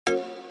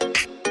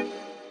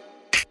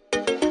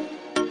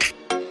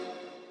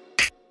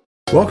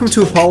Welcome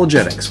to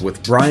Apologetics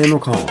with Brian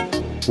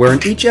McCollum, where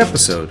in each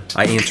episode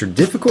I answer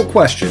difficult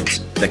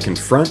questions that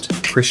confront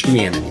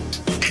Christianity.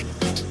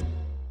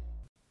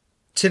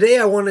 Today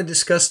I want to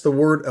discuss the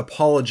word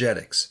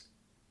apologetics.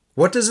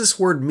 What does this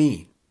word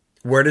mean?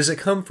 Where does it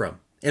come from?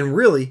 And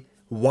really,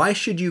 why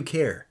should you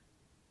care?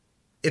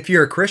 If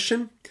you're a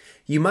Christian,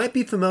 you might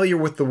be familiar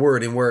with the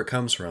word and where it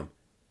comes from.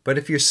 But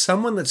if you're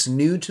someone that's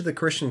new to the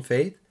Christian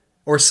faith,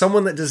 or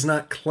someone that does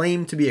not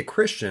claim to be a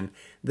Christian,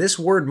 this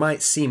word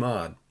might seem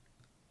odd.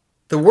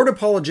 The word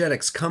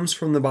apologetics comes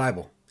from the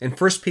Bible in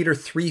 1 Peter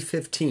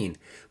 3:15,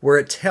 where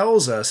it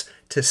tells us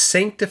to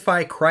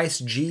sanctify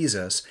Christ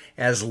Jesus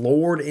as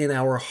Lord in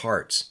our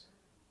hearts.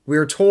 We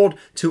are told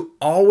to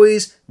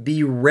always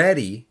be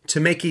ready to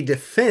make a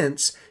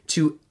defense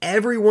to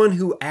everyone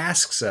who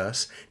asks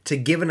us to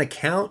give an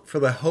account for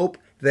the hope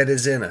that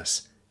is in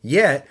us.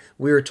 Yet,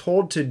 we are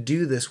told to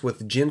do this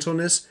with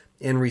gentleness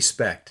and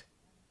respect.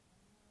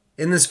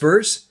 In this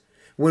verse,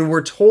 when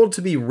we're told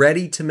to be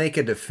ready to make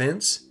a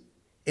defense,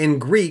 in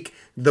Greek,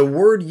 the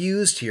word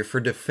used here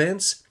for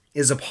defense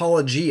is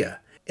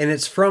apologia, and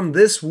it's from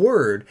this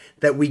word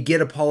that we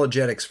get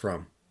apologetics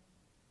from.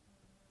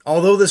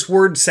 Although this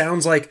word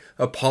sounds like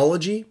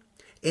apology,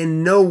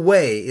 in no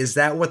way is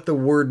that what the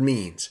word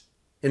means.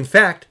 In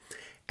fact,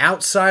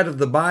 outside of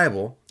the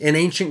Bible, in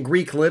ancient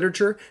Greek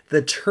literature,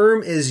 the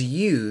term is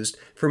used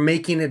for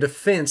making a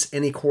defense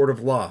in a court of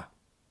law.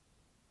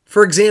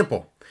 For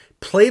example,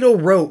 Plato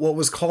wrote what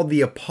was called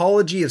the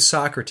Apology of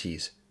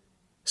Socrates.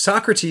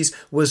 Socrates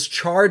was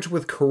charged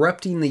with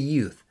corrupting the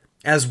youth,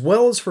 as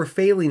well as for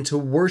failing to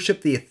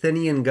worship the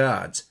Athenian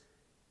gods.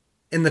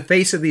 In the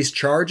face of these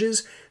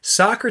charges,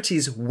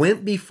 Socrates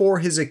went before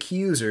his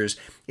accusers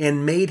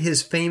and made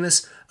his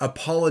famous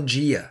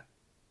apologia.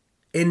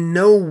 In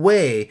no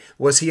way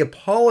was he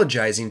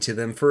apologizing to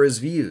them for his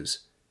views.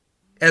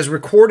 As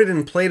recorded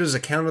in Plato's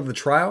account of the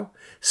trial,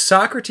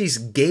 Socrates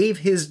gave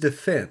his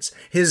defense,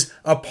 his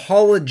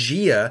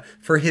apologia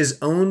for his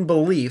own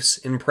beliefs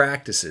and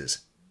practices.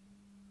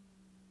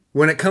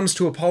 When it comes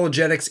to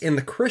apologetics in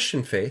the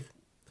Christian faith,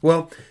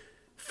 well,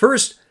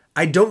 first,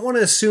 I don't want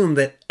to assume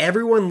that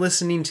everyone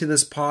listening to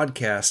this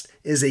podcast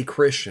is a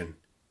Christian.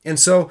 And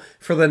so,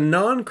 for the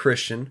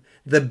non-Christian,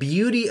 the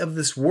beauty of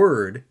this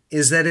word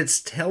is that it's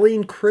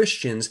telling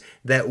Christians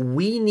that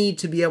we need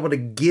to be able to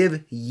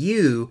give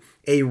you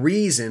a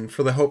reason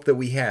for the hope that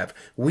we have.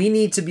 We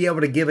need to be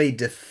able to give a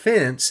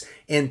defense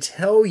and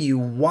tell you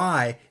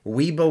why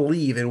we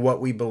believe in what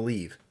we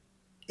believe.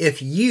 If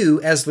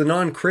you, as the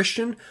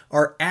non-Christian,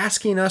 are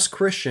asking us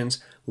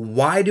Christians,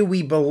 why do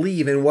we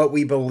believe in what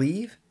we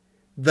believe?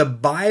 The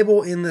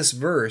Bible in this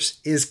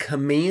verse is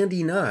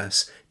commanding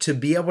us to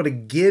be able to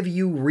give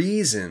you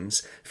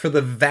reasons for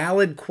the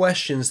valid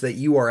questions that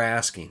you are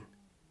asking.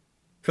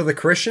 For the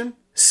Christian,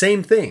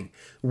 same thing.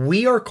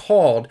 We are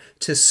called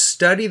to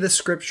study the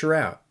Scripture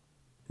out.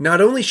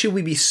 Not only should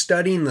we be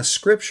studying the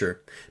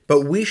Scripture,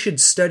 but we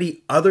should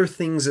study other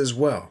things as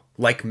well,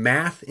 like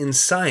math and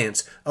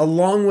science,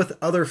 along with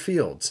other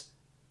fields.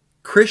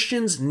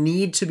 Christians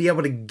need to be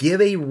able to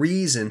give a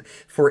reason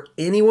for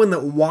anyone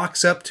that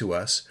walks up to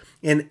us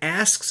and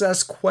asks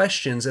us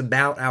questions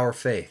about our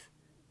faith.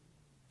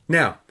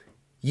 Now,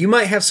 you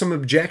might have some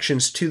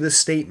objections to this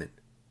statement.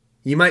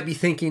 You might be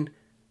thinking,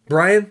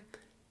 Brian,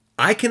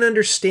 I can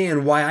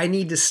understand why I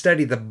need to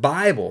study the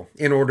Bible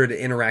in order to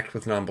interact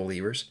with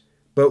non-believers,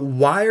 but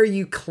why are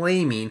you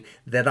claiming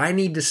that I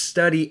need to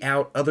study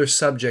out other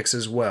subjects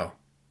as well?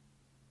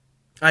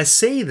 I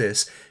say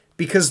this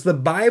because the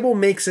Bible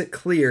makes it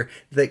clear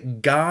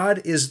that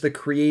God is the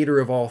creator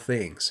of all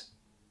things.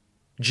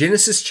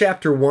 Genesis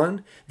chapter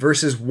 1,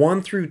 verses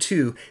 1 through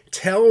 2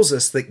 tells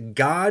us that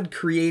God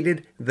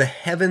created the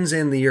heavens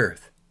and the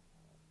earth.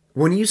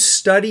 When you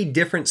study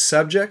different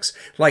subjects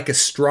like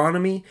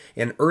astronomy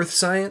and earth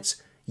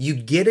science, you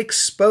get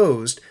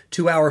exposed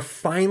to our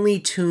finely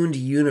tuned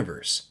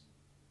universe.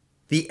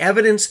 The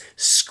evidence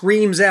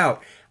screams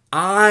out,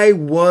 I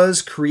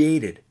was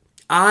created.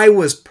 I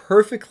was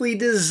perfectly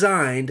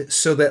designed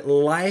so that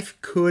life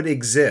could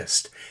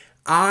exist.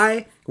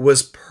 I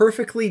was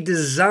perfectly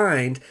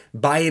designed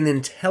by an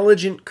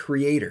intelligent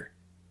creator.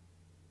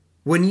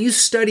 When you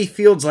study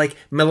fields like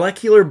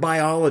molecular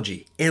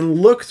biology and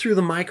look through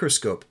the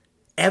microscope,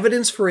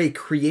 evidence for a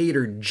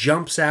creator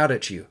jumps out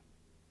at you.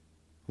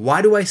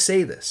 Why do I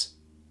say this?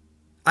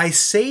 I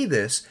say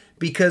this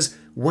because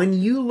when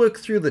you look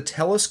through the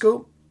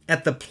telescope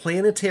at the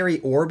planetary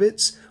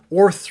orbits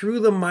or through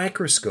the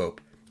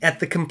microscope at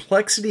the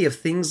complexity of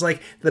things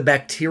like the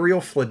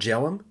bacterial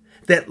flagellum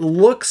that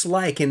looks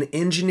like an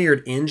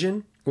engineered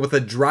engine with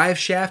a drive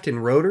shaft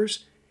and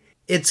rotors,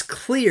 it's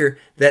clear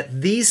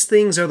that these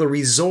things are the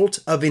result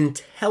of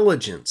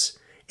intelligence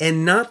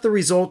and not the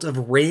result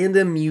of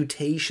random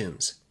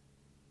mutations.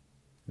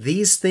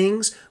 These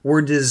things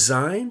were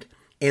designed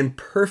and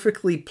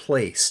perfectly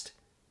placed.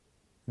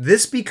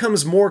 This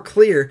becomes more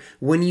clear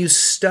when you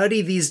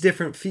study these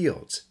different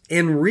fields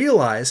and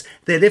realize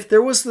that if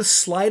there was the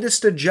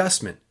slightest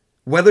adjustment,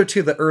 whether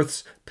to the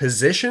Earth's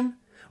position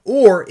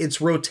or its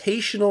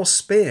rotational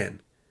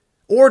spin,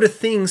 or to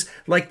things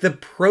like the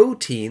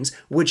proteins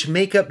which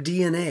make up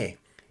DNA.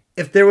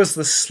 If there was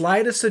the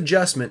slightest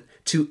adjustment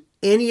to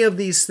any of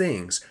these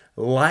things,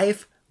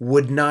 life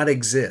would not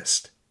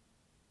exist.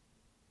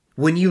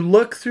 When you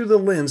look through the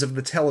lens of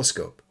the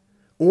telescope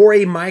or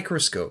a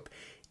microscope,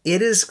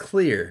 it is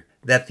clear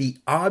that the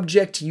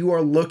object you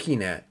are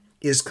looking at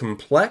is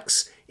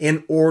complex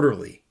and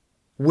orderly,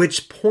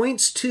 which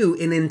points to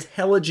an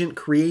intelligent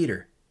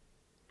creator.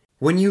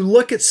 When you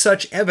look at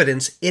such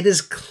evidence, it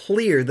is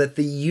clear that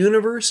the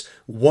universe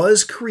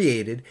was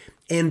created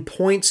and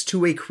points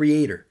to a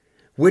creator,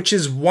 which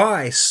is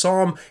why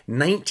Psalm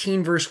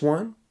 19 verse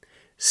 1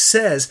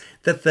 says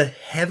that the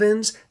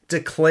heavens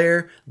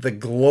declare the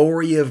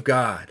glory of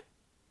God,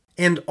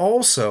 and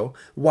also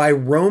why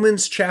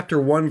Romans chapter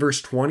 1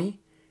 verse 20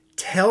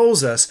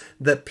 tells us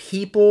that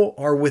people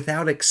are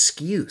without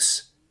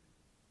excuse.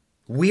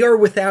 We are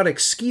without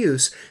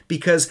excuse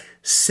because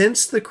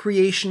since the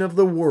creation of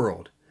the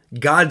world,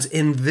 God's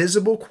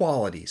invisible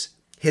qualities,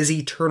 His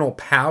eternal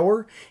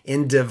power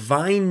and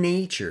divine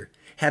nature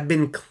have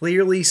been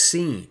clearly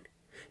seen,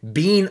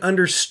 being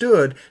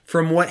understood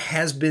from what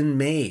has been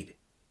made.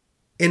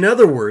 In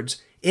other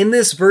words, in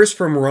this verse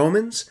from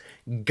Romans,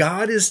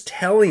 God is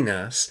telling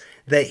us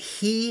that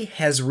He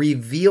has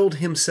revealed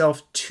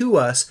Himself to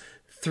us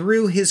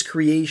through His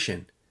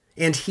creation,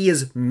 and He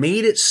has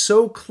made it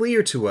so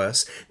clear to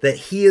us that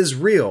He is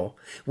real,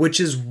 which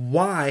is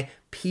why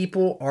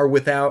people are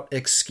without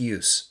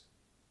excuse.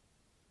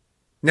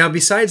 Now,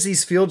 besides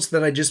these fields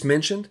that I just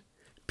mentioned,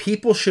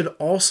 people should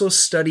also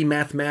study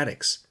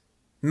mathematics.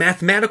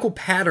 Mathematical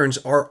patterns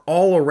are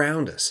all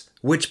around us,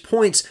 which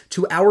points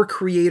to our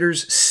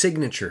Creator's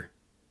signature.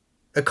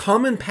 A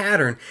common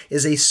pattern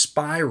is a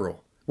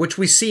spiral, which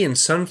we see in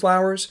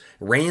sunflowers,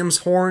 ram's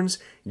horns,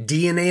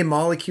 DNA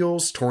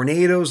molecules,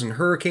 tornadoes and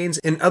hurricanes,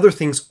 and other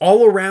things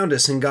all around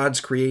us in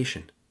God's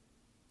creation.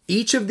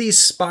 Each of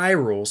these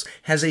spirals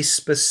has a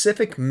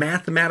specific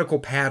mathematical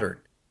pattern.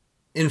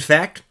 In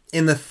fact,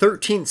 in the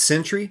 13th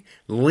century,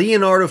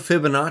 Leonardo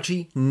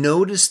Fibonacci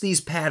noticed these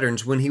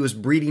patterns when he was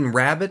breeding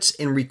rabbits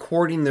and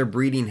recording their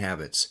breeding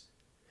habits.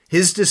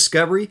 His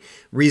discovery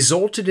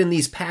resulted in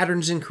these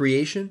patterns in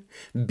creation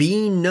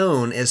being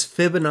known as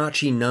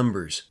Fibonacci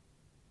numbers.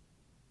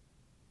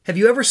 Have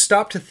you ever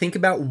stopped to think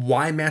about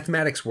why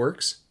mathematics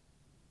works?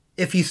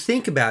 If you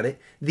think about it,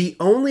 the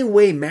only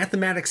way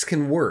mathematics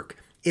can work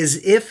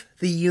is if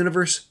the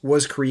universe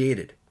was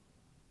created.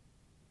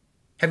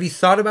 Have you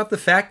thought about the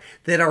fact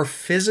that our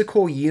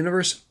physical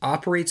universe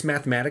operates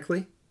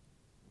mathematically?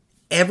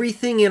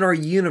 Everything in our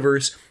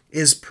universe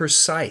is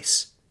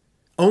precise.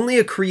 Only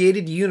a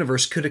created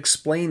universe could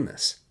explain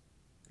this.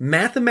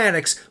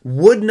 Mathematics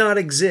would not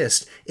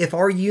exist if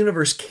our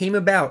universe came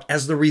about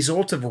as the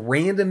result of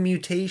random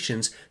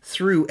mutations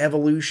through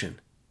evolution.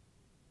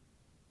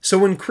 So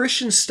when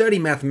Christians study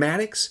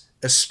mathematics,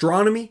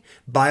 astronomy,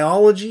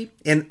 biology,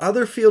 and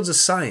other fields of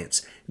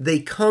science, they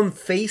come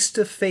face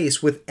to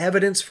face with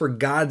evidence for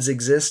God's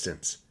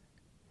existence.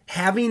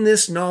 Having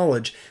this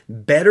knowledge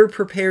better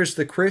prepares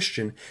the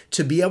Christian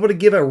to be able to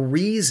give a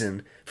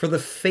reason for the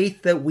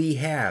faith that we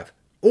have,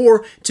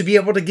 or to be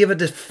able to give a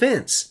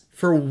defense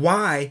for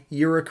why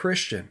you're a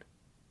Christian.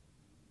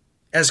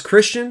 As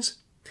Christians,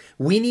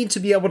 we need to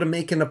be able to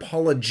make an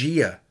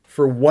apologia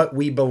for what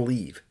we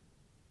believe.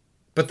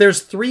 But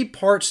there's 3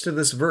 parts to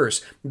this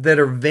verse that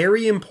are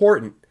very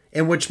important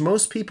and which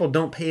most people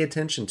don't pay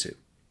attention to.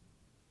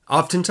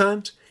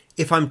 Oftentimes,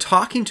 if I'm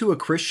talking to a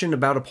Christian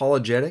about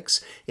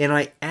apologetics and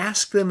I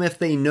ask them if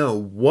they know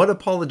what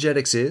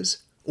apologetics is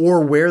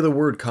or where the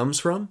word comes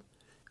from,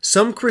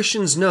 some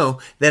Christians know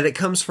that it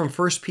comes from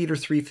 1 Peter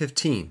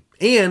 3:15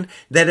 and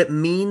that it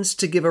means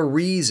to give a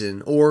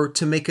reason or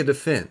to make a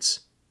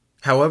defense.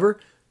 However,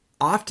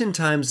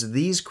 oftentimes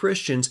these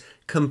Christians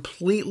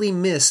completely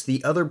miss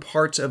the other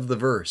parts of the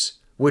verse,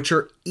 which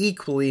are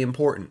equally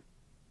important.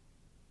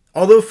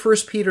 Although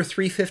 1 Peter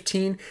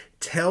 3:15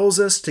 tells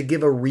us to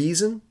give a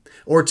reason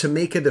or to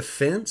make a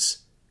defense,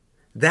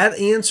 that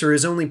answer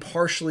is only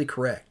partially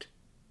correct.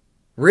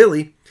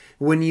 Really,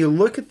 when you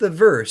look at the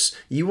verse,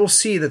 you will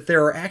see that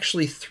there are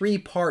actually 3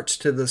 parts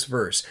to this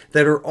verse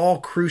that are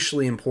all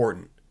crucially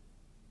important.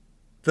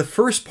 The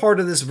first part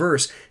of this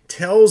verse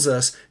tells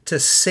us to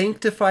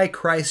sanctify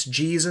Christ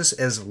Jesus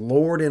as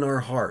Lord in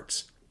our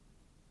hearts.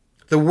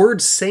 The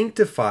word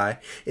sanctify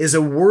is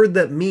a word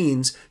that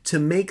means to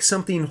make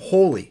something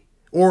holy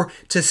or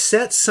to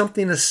set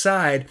something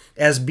aside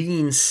as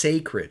being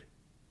sacred.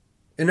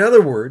 In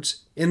other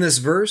words, in this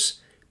verse,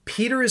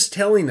 Peter is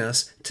telling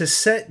us to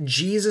set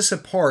Jesus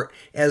apart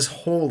as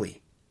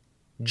holy.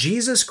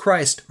 Jesus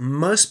Christ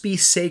must be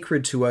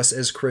sacred to us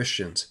as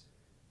Christians.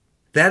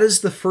 That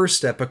is the first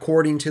step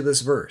according to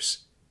this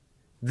verse.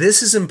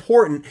 This is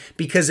important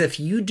because if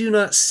you do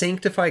not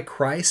sanctify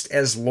Christ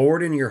as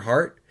Lord in your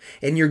heart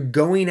and you're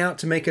going out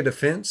to make a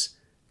defense,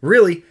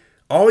 really,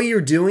 all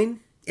you're doing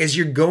is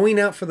you're going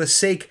out for the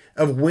sake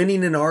of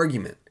winning an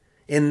argument.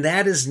 And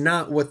that is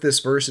not what this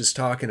verse is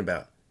talking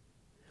about.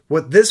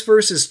 What this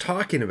verse is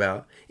talking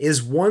about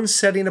is one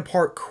setting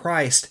apart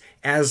Christ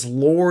as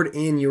Lord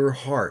in your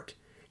heart,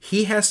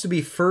 He has to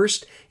be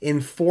first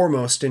and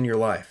foremost in your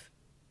life.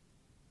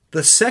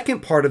 The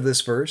second part of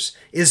this verse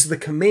is the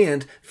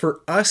command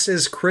for us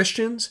as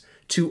Christians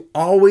to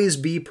always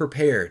be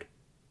prepared.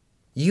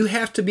 You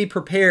have to be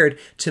prepared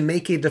to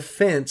make a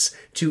defense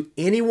to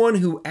anyone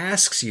who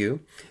asks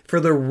you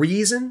for the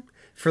reason,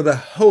 for the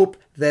hope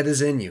that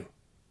is in you.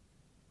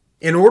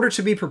 In order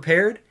to be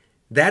prepared,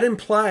 that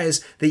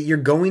implies that you're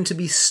going to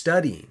be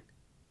studying.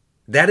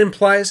 That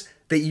implies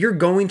that you're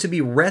going to be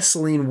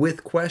wrestling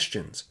with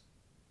questions.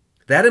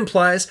 That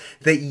implies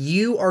that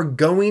you are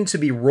going to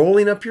be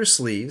rolling up your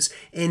sleeves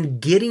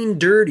and getting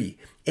dirty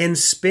and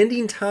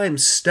spending time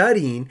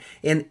studying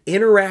and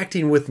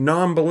interacting with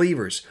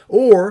non-believers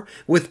or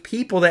with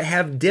people that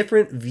have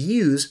different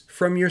views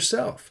from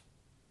yourself.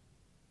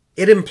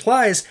 It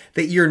implies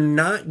that you're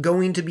not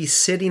going to be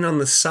sitting on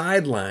the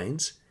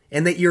sidelines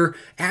and that you're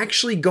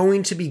actually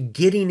going to be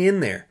getting in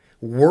there,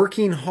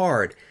 working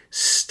hard,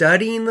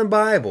 studying the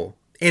Bible,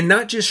 and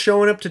not just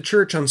showing up to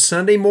church on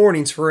Sunday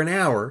mornings for an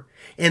hour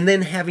and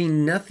then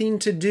having nothing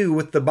to do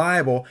with the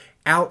Bible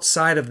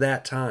outside of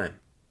that time.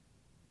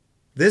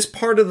 This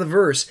part of the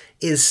verse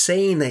is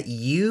saying that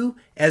you,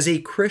 as a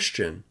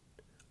Christian,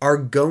 are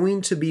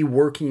going to be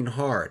working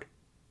hard,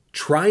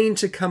 trying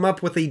to come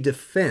up with a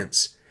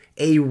defense,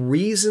 a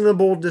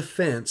reasonable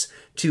defense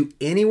to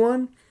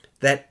anyone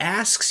that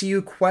asks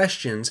you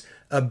questions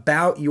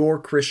about your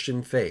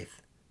Christian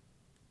faith.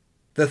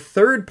 The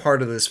third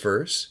part of this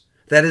verse,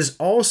 that is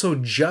also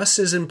just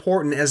as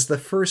important as the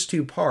first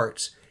two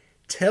parts,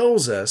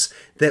 tells us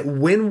that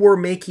when we're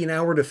making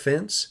our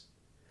defense,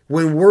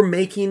 when we're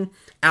making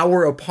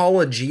our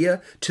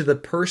apologia to the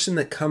person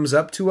that comes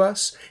up to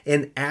us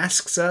and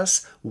asks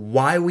us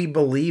why we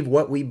believe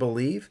what we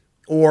believe,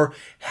 or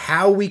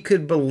how we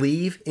could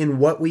believe in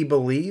what we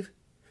believe,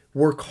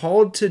 we're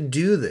called to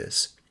do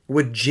this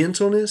with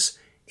gentleness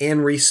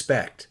and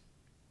respect.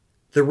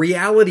 The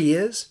reality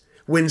is,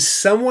 when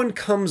someone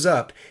comes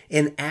up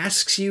and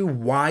asks you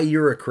why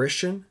you're a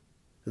Christian,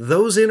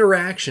 those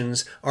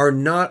interactions are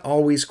not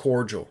always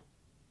cordial.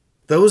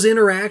 Those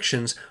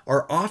interactions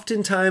are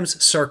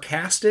oftentimes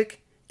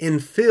sarcastic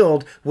and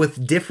filled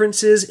with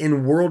differences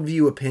in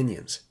worldview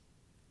opinions.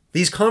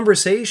 These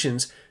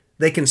conversations,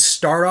 they can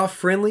start off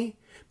friendly,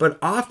 but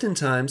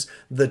oftentimes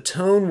the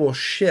tone will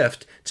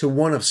shift to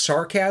one of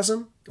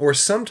sarcasm or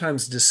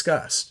sometimes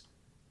disgust.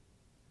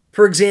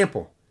 For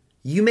example,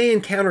 you may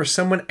encounter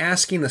someone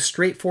asking a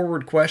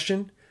straightforward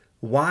question,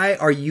 "Why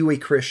are you a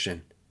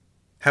Christian?"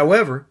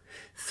 However,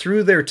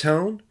 through their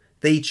tone,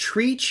 they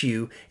treat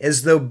you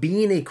as though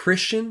being a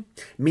Christian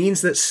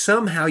means that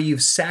somehow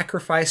you've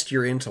sacrificed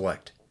your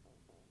intellect.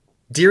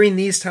 During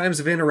these times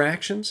of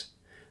interactions,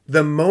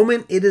 the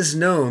moment it is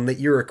known that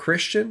you're a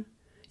Christian,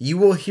 you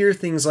will hear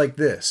things like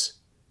this: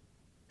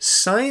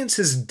 "Science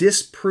has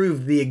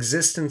disproved the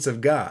existence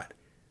of God,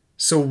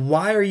 so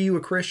why are you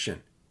a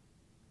Christian?"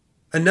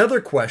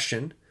 Another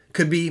question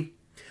could be,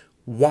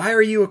 "Why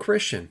are you a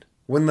Christian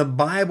when the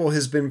Bible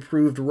has been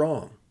proved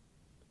wrong?"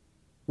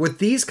 With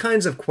these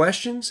kinds of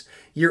questions,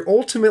 you're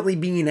ultimately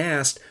being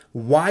asked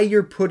why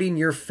you're putting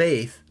your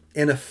faith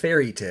in a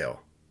fairy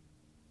tale.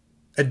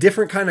 A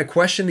different kind of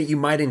question that you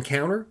might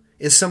encounter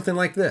is something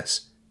like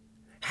this: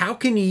 how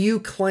can you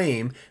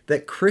claim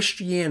that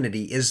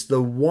Christianity is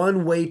the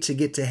one way to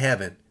get to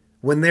heaven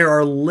when there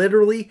are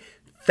literally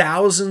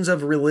thousands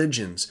of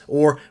religions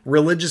or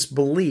religious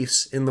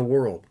beliefs in the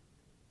world?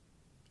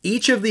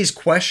 Each of these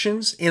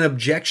questions and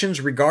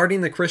objections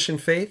regarding the Christian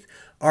faith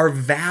are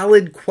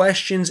valid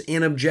questions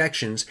and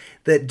objections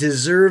that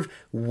deserve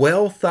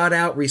well thought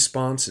out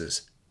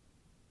responses.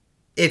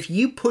 If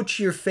you put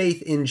your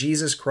faith in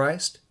Jesus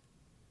Christ,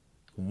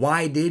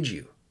 why did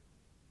you?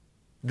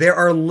 There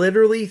are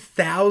literally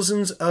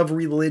thousands of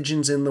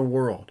religions in the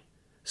world.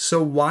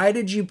 So why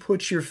did you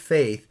put your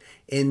faith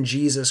in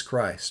Jesus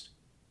Christ?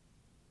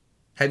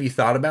 Have you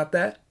thought about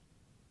that?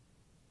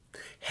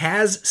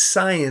 Has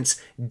science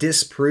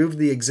disproved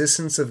the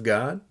existence of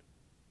God?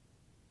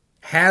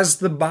 Has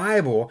the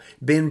Bible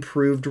been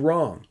proved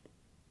wrong?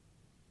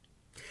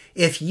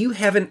 If you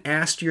haven't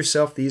asked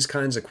yourself these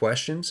kinds of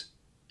questions,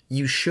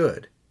 you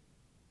should.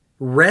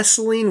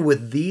 Wrestling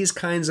with these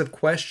kinds of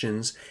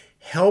questions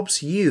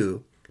helps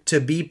you to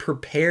be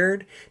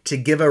prepared to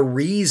give a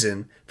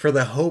reason for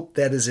the hope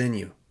that is in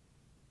you.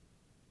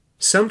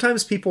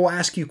 Sometimes people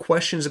ask you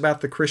questions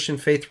about the Christian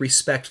faith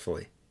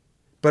respectfully,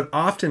 but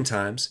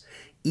oftentimes,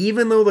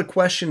 even though the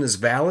question is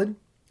valid,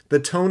 the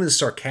tone is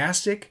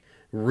sarcastic,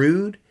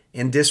 rude,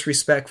 and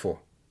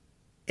disrespectful.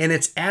 And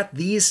it's at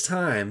these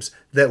times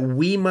that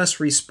we must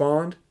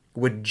respond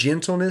with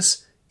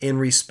gentleness and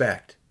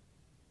respect.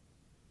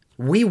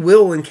 We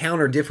will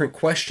encounter different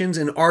questions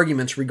and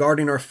arguments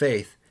regarding our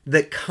faith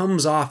that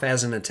comes off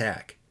as an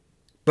attack.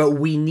 But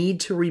we need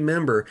to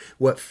remember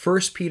what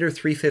 1 Peter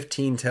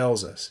 3:15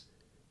 tells us.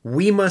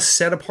 We must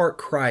set apart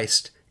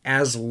Christ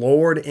as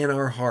Lord in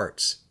our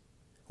hearts.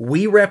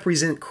 We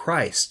represent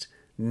Christ,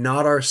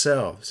 not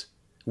ourselves.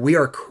 We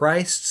are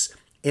Christ's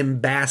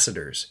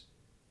ambassadors.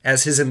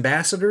 As his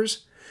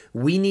ambassadors,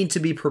 we need to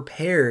be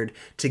prepared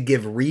to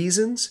give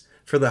reasons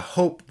for the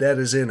hope that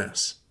is in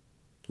us.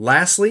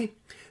 Lastly,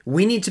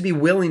 we need to be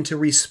willing to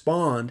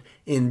respond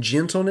in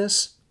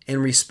gentleness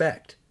and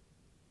respect.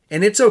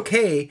 And it's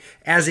okay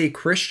as a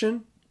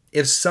Christian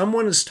if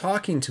someone is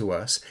talking to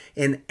us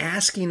and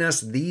asking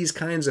us these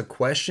kinds of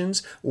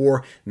questions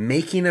or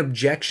making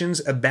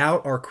objections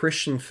about our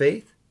Christian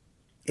faith.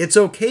 It's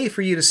okay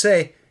for you to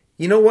say,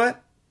 you know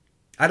what?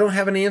 I don't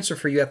have an answer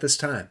for you at this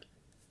time.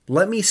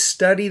 Let me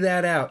study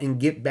that out and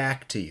get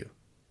back to you.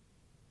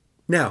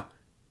 Now,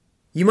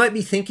 you might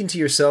be thinking to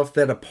yourself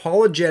that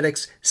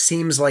apologetics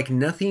seems like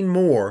nothing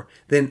more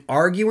than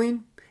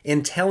arguing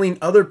and telling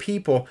other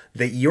people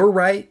that you're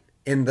right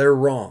and they're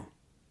wrong.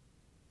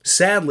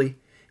 Sadly,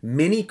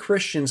 many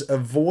Christians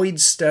avoid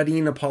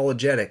studying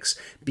apologetics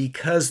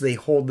because they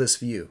hold this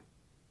view.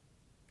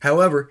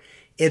 However,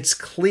 it's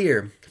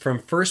clear from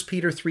 1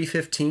 Peter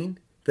 3:15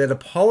 that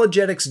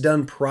apologetics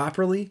done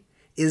properly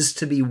is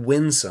to be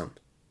winsome.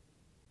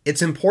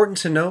 It's important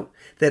to note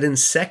that in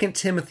 2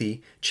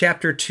 Timothy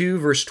chapter 2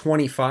 verse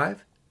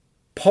 25,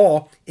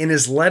 Paul, in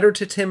his letter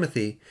to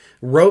Timothy,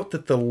 wrote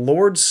that the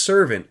Lord's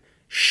servant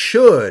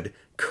should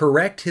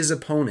correct his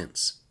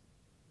opponents.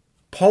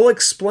 Paul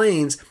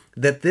explains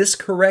that this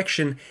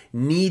correction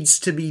needs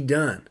to be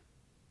done,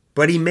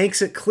 but he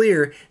makes it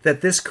clear that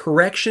this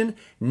correction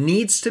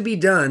needs to be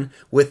done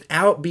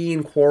without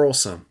being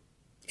quarrelsome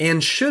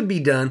and should be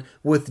done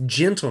with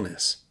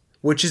gentleness,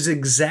 which is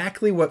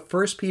exactly what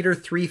 1 Peter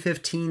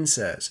 3:15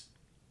 says.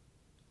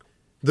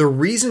 The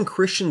reason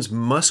Christians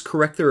must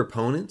correct their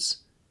opponents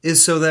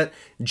is so that,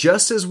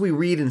 just as we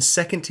read in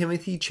 2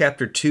 Timothy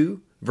chapter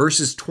 2,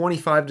 verses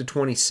 25 to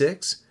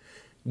 26,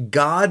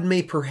 God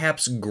may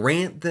perhaps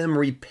grant them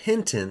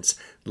repentance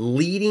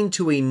leading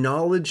to a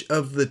knowledge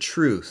of the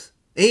truth,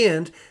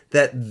 and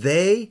that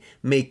they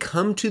may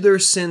come to their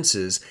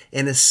senses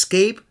and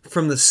escape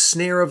from the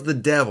snare of the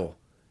devil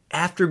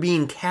after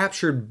being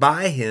captured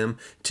by him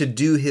to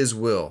do his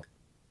will.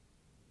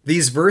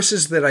 These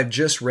verses that I've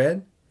just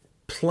read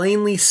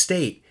plainly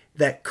state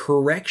that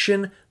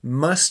correction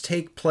must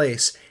take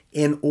place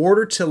in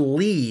order to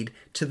lead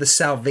to the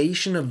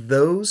salvation of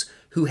those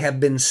who have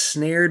been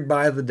snared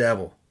by the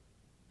devil.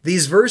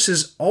 These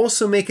verses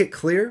also make it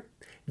clear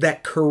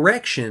that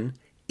correction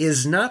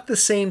is not the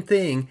same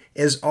thing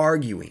as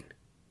arguing.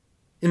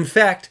 In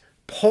fact,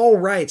 Paul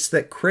writes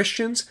that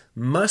Christians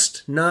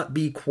must not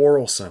be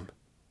quarrelsome.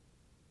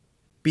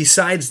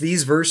 Besides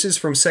these verses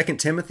from 2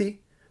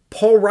 Timothy,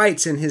 Paul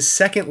writes in his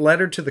second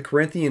letter to the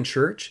Corinthian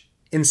church,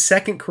 in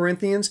 2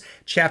 Corinthians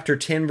chapter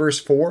 10 verse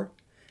 4,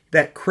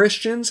 that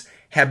Christians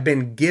have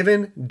been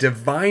given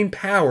divine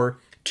power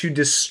to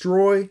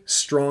destroy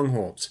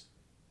strongholds.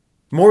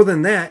 More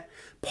than that,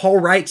 Paul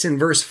writes in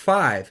verse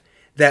 5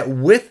 that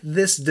with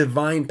this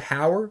divine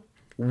power,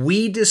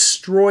 we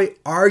destroy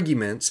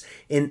arguments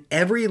and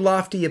every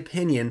lofty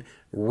opinion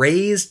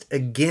raised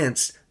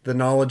against the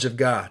knowledge of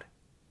God.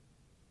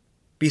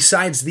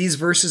 Besides these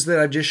verses that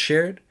I've just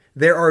shared,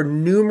 there are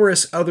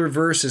numerous other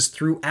verses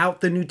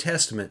throughout the New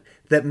Testament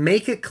that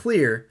make it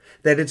clear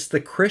that it's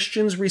the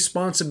Christian's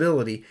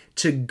responsibility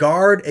to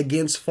guard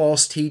against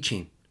false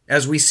teaching,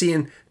 as we see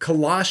in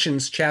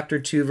Colossians chapter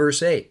 2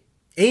 verse 8,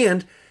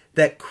 and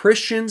that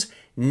Christians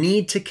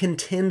need to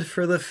contend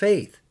for the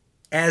faith,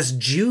 as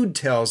Jude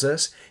tells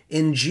us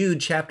in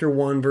Jude chapter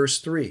 1 verse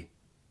 3.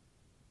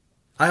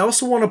 I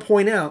also want to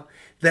point out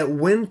that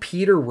when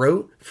Peter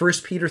wrote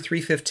 1 Peter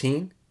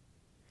 3:15,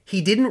 he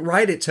didn't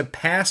write it to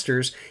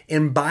pastors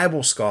and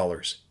Bible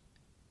scholars.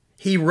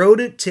 He wrote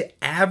it to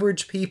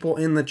average people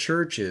in the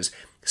churches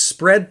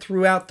spread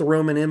throughout the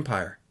Roman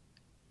Empire.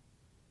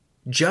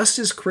 Just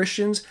as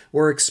Christians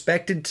were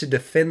expected to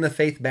defend the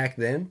faith back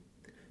then,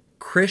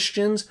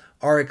 Christians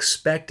are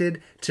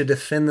expected to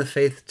defend the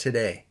faith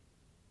today.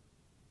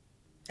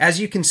 As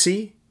you can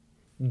see,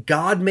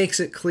 God makes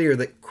it clear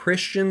that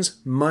Christians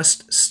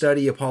must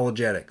study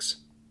apologetics.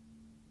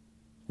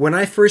 When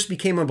I first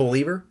became a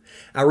believer,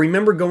 I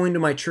remember going to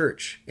my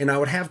church and I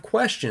would have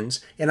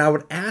questions and I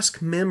would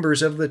ask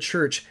members of the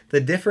church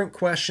the different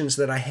questions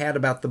that I had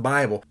about the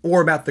Bible or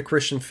about the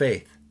Christian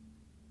faith.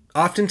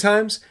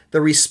 Oftentimes,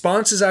 the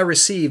responses I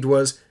received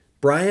was,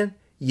 "Brian,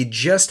 you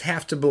just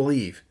have to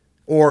believe,"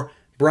 or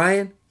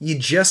 "Brian, you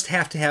just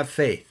have to have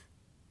faith."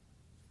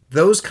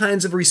 Those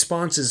kinds of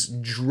responses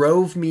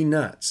drove me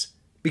nuts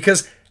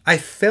because I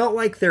felt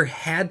like there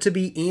had to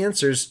be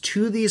answers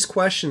to these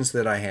questions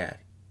that I had.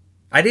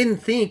 I didn't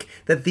think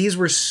that these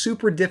were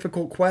super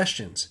difficult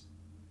questions.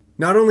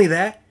 Not only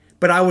that,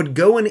 but I would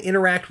go and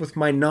interact with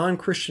my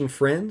non-Christian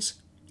friends,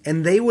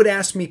 and they would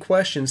ask me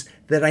questions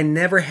that I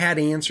never had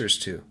answers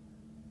to.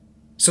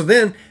 So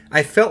then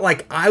I felt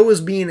like I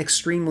was being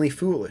extremely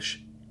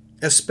foolish,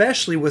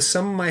 especially with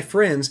some of my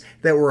friends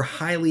that were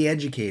highly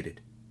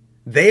educated.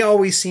 They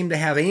always seemed to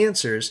have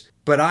answers,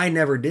 but I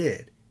never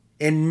did,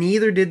 and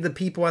neither did the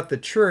people at the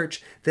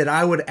church that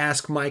I would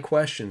ask my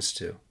questions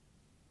to.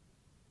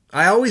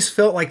 I always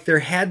felt like there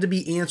had to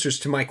be answers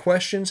to my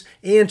questions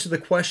and to the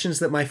questions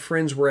that my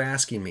friends were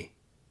asking me.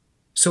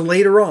 So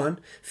later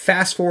on,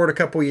 fast forward a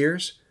couple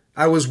years,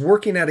 I was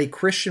working at a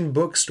Christian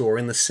bookstore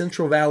in the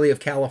Central Valley of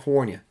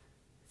California.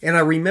 And I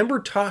remember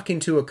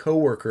talking to a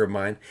coworker of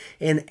mine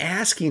and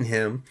asking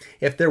him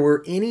if there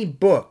were any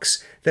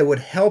books that would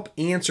help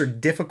answer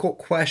difficult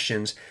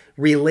questions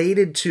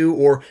related to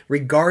or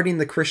regarding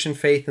the Christian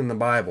faith in the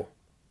Bible.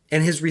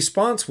 And his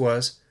response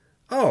was,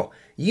 "Oh,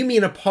 you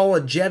mean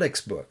apologetics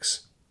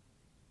books."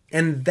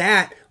 And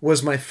that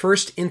was my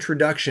first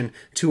introduction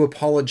to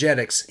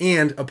apologetics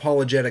and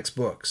apologetics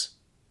books.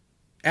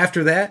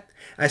 After that,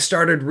 I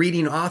started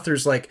reading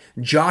authors like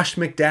Josh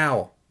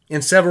McDowell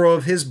and several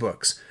of his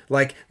books,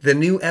 like The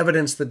New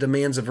Evidence That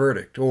Demands a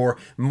Verdict, or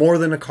More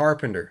Than a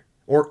Carpenter,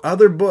 or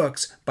other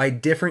books by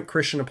different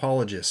Christian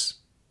apologists.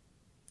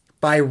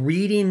 By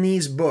reading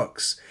these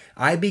books,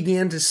 I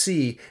began to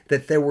see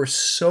that there were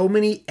so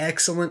many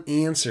excellent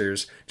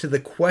answers to the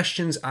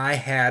questions I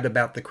had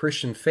about the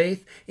Christian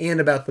faith and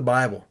about the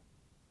Bible.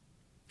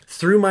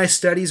 Through my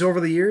studies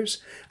over the years,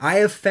 I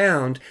have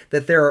found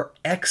that there are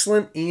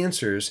excellent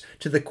answers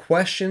to the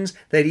questions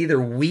that either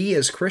we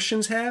as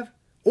Christians have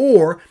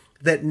or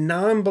that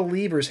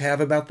non-believers have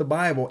about the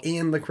Bible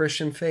and the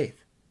Christian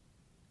faith.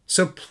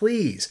 So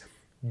please,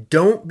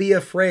 don't be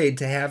afraid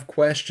to have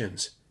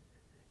questions.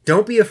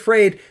 Don't be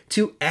afraid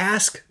to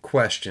ask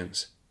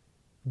questions.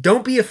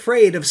 Don't be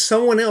afraid of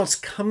someone else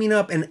coming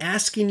up and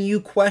asking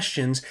you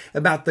questions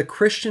about the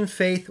Christian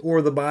faith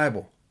or the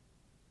Bible.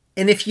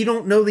 And if you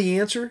don't know the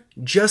answer,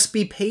 just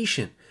be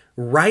patient.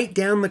 Write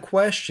down the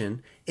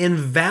question and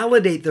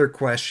validate their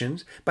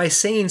questions by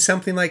saying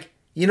something like,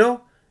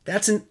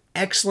 that's an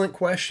excellent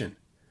question.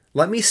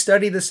 Let me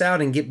study this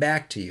out and get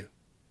back to you.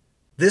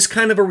 This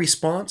kind of a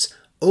response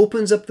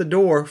opens up the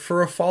door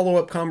for a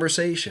follow-up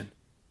conversation.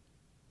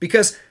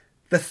 Because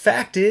the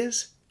fact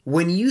is,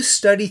 when you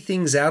study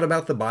things out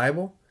about the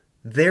Bible,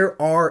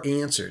 there are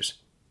answers.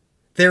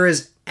 There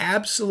is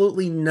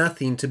absolutely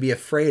nothing to be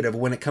afraid of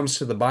when it comes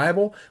to the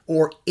Bible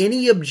or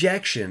any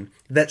objection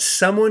that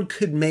someone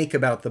could make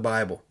about the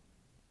Bible.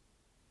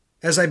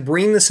 As I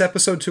bring this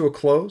episode to a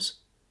close,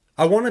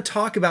 I want to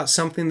talk about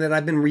something that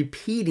I've been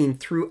repeating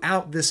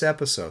throughout this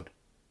episode.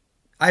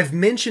 I've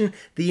mentioned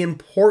the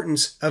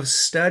importance of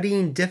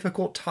studying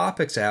difficult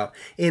topics out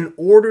in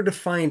order to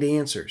find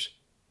answers.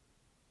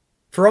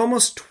 For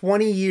almost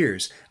 20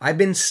 years, I've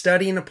been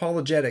studying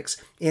apologetics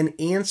and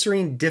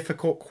answering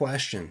difficult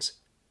questions.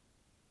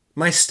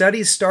 My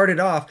studies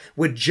started off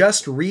with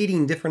just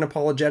reading different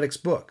apologetics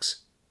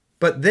books.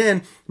 But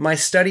then my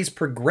studies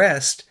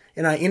progressed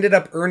and I ended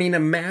up earning a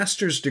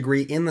master's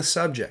degree in the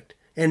subject.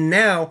 And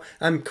now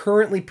I'm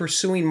currently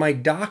pursuing my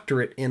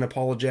doctorate in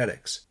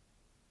apologetics.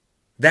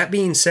 That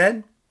being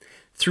said,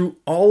 through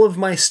all of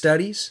my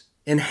studies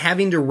and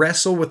having to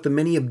wrestle with the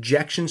many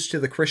objections to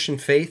the Christian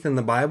faith and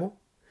the Bible,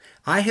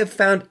 I have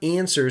found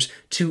answers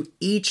to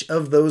each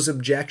of those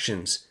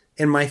objections,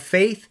 and my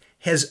faith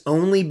has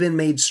only been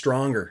made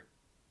stronger.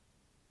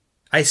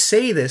 I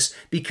say this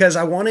because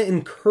I want to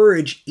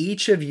encourage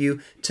each of you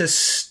to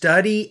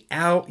study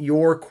out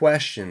your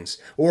questions,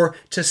 or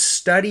to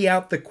study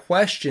out the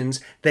questions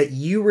that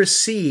you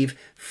receive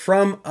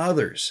from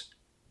others.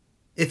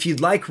 If you'd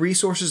like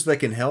resources that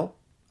can help,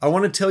 I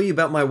want to tell you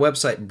about my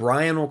website,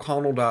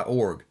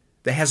 brianoconnell.org,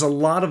 that has a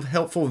lot of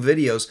helpful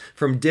videos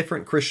from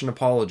different Christian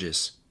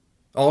apologists.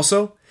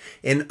 Also,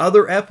 in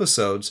other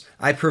episodes,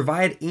 I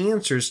provide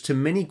answers to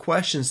many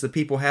questions that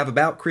people have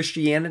about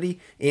Christianity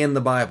and the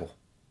Bible.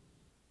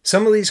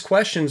 Some of these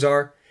questions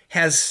are,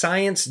 has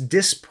science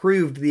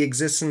disproved the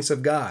existence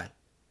of God?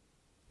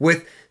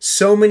 With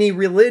so many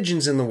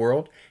religions in the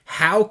world,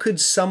 how could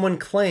someone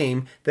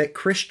claim that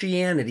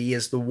Christianity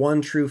is the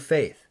one true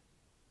faith?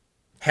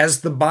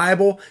 Has the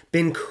Bible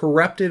been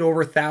corrupted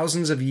over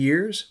thousands of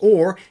years,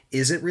 or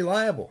is it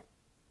reliable?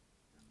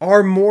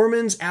 Are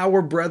Mormons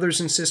our brothers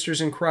and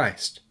sisters in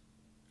Christ?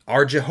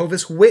 Are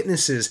Jehovah's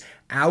Witnesses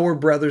our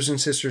brothers and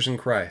sisters in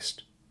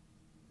Christ?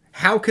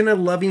 How can a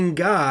loving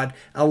God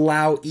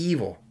allow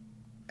evil?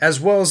 As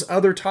well as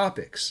other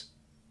topics.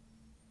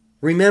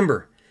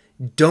 Remember,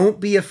 don't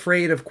be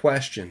afraid of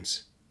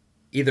questions.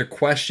 Either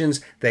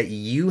questions that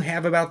you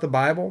have about the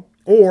Bible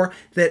or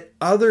that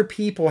other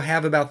people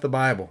have about the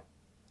Bible.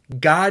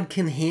 God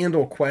can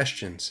handle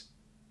questions.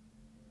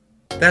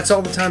 That's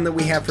all the time that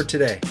we have for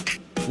today.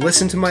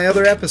 Listen to my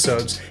other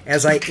episodes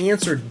as I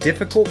answer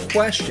difficult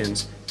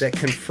questions that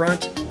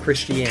confront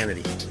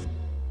Christianity.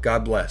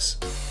 God bless.